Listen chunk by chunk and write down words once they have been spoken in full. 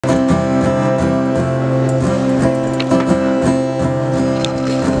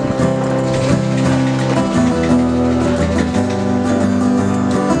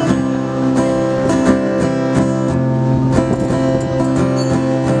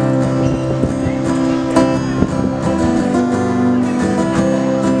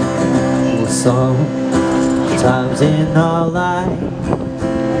Sometimes in our life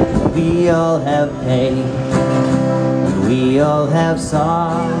we all have pain, and we all have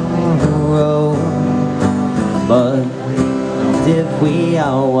sorrow. But if we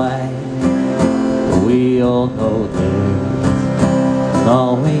are wise, we all know there's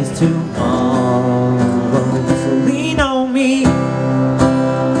always tomorrow. So lean on me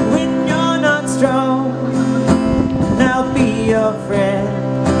when you're not strong, and I'll be your friend,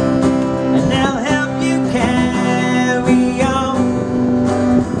 and I'll help you carry on.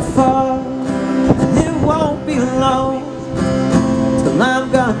 For it won't be long till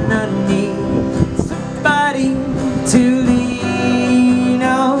I'm gonna need somebody to lean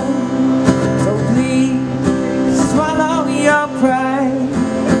on. So please swallow your pride.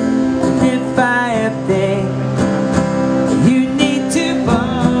 If I have things you need to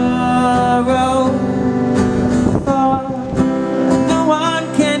borrow, for no one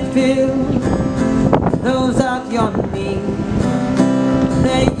can fill those of your needs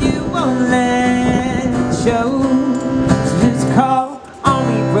that you won't let show. So just call on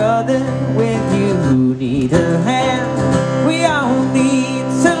me, brother, when you need a hand. We all need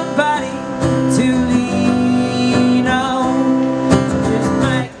somebody to lean on. Just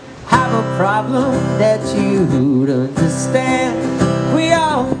might have a problem that you'd understand. We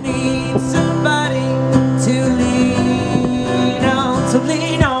all need somebody to lean on. So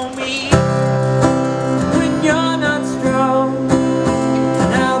lean on me when you're not strong,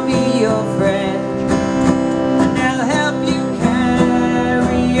 and I'll be your friend, and I'll help you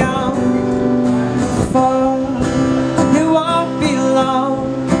carry on. For it won't be long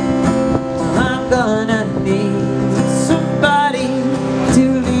till I'm gonna need somebody to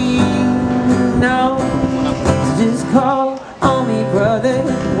lean on. So just call on me, brother,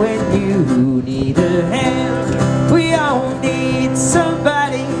 when you need a hand. We all need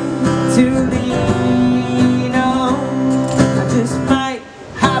somebody to lean on. I just might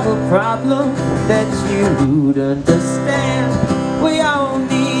have a problem that you'd understand. We all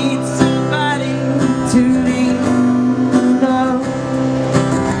need somebody to lean on.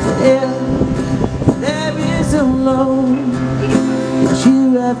 So if there is a load that you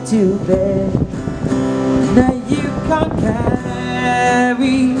have to bear, that you can't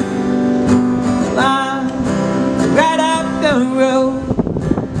carry, I'm right up the road,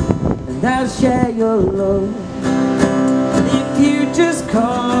 and I'll share your load.